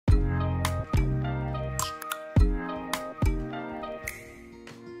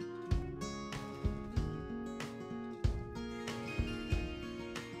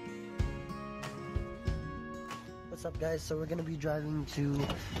What's up, guys? So we're gonna be driving to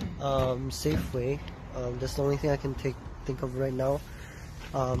Safeway. That's the only thing I can think of right now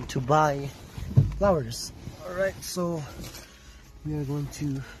to buy flowers. All right, so we are going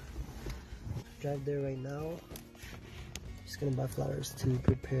to drive there right now. Just gonna buy flowers to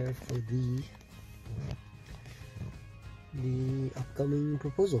prepare for the upcoming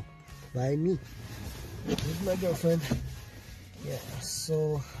proposal by me with my girlfriend. Yeah,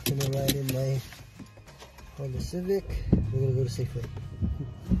 so I'm gonna ride in my Honda Civic. We're gonna go to Safeway.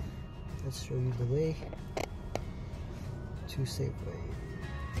 Let's show you the way to Safeway.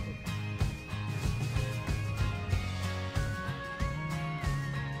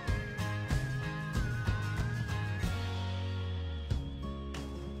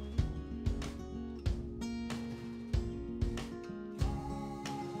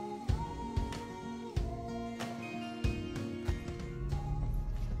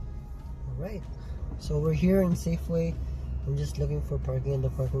 Alright, so we're here in Safeway. I'm just looking for parking in the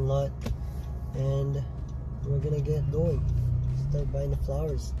parking lot, and we're gonna get going. Start buying the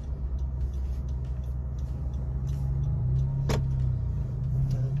flowers.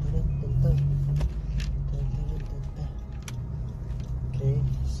 Okay,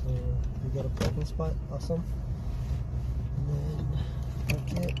 so we got a parking spot. Awesome. And then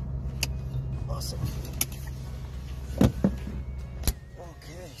park it. Awesome.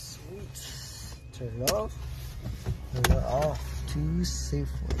 Okay, sweet. Turn it off. And we're off to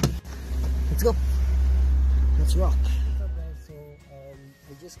Safeway. Let's go. Let's rock. What's up, guys? So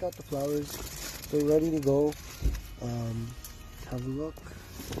I just got the flowers. We're ready to go. Have a look.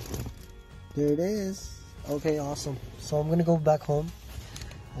 There it is. Okay, awesome. So I'm gonna go back home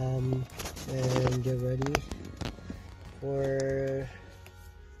and get ready for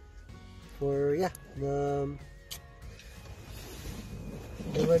yeah,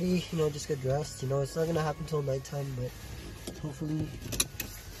 get ready, just get dressed. It's not gonna happen till nighttime, but hopefully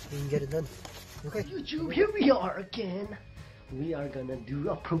we can get it done. Okay. YouTube, here we are again. We are gonna do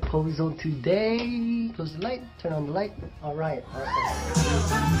a proposal today. Close the light, turn on the light. Alright,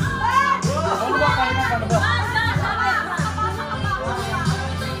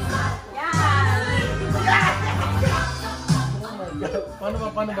 Paano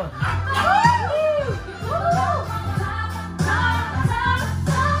ba?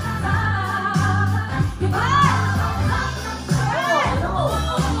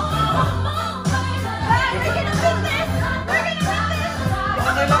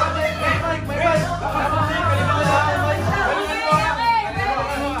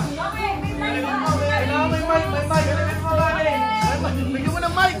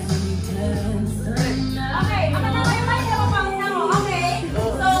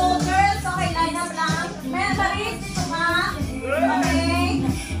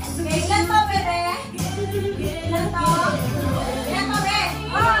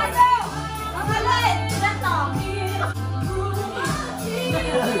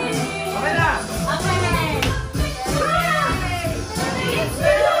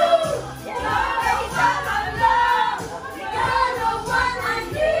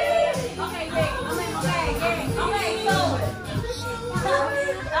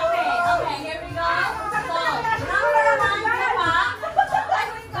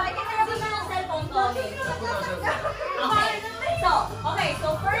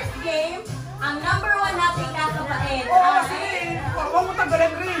 So first game, ang number 1 natin kakabain. Huwag mo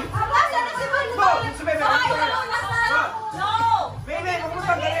tanggalin, Rin! Basta na si Bebe! No! Bebe, huwag mo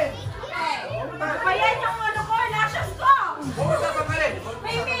tanggalin! Bayan yung lashes ko! Huwag mo tanggalin!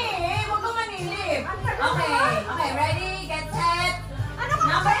 Baby, huwag mo manilip. Okay, ready, get set.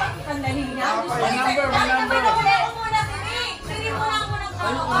 Number 1, sandali na. Number 1. Pili mo muna, Pili mo lang muna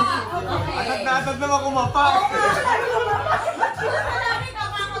ang Agad na ako mapak!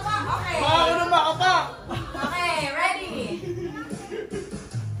 Ako na makapak! Okay, ready?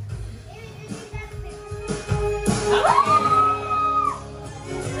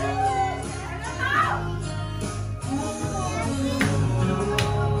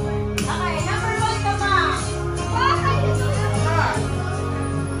 Okay, number 1 ka pa.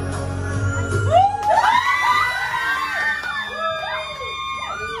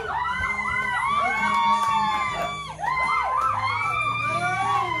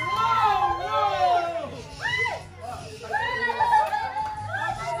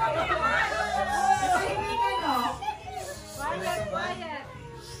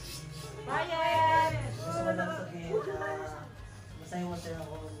 Masaya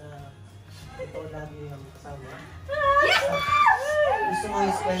ako na ito lagi yung kasama. Gusto mo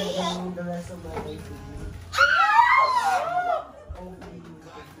i-spend the rest of my life with you. Hopefully you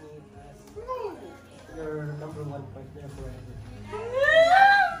will take me as your number number one partner forever.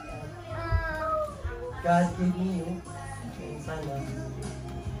 God gave me you. And sana,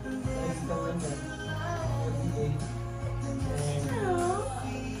 lagi kang nandyan. Every day. And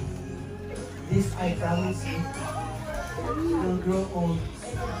this I promise you, you will grow old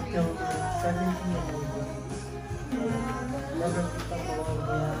till 70 and over. Never kita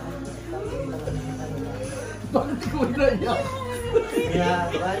mawawala. Bakit ko na yan?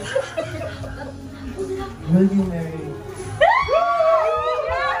 Yeah, but will you marry me?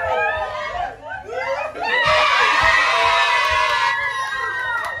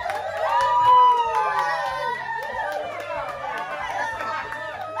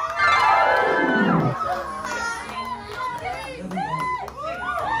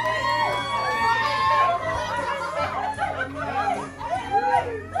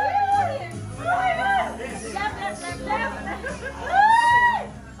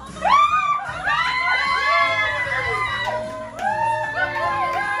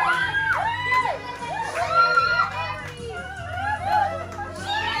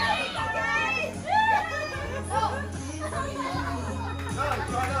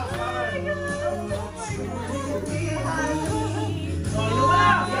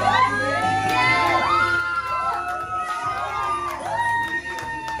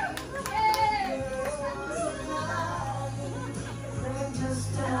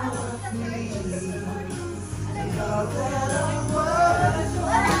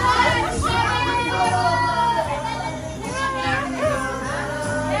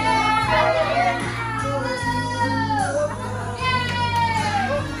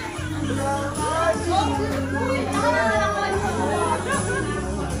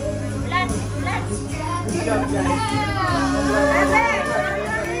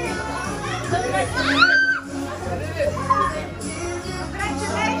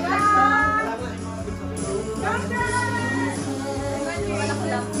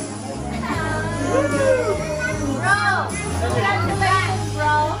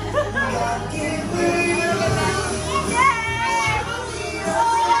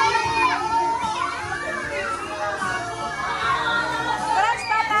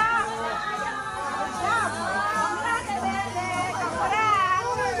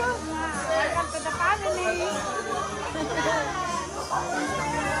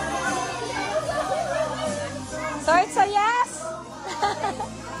 So it's a yes!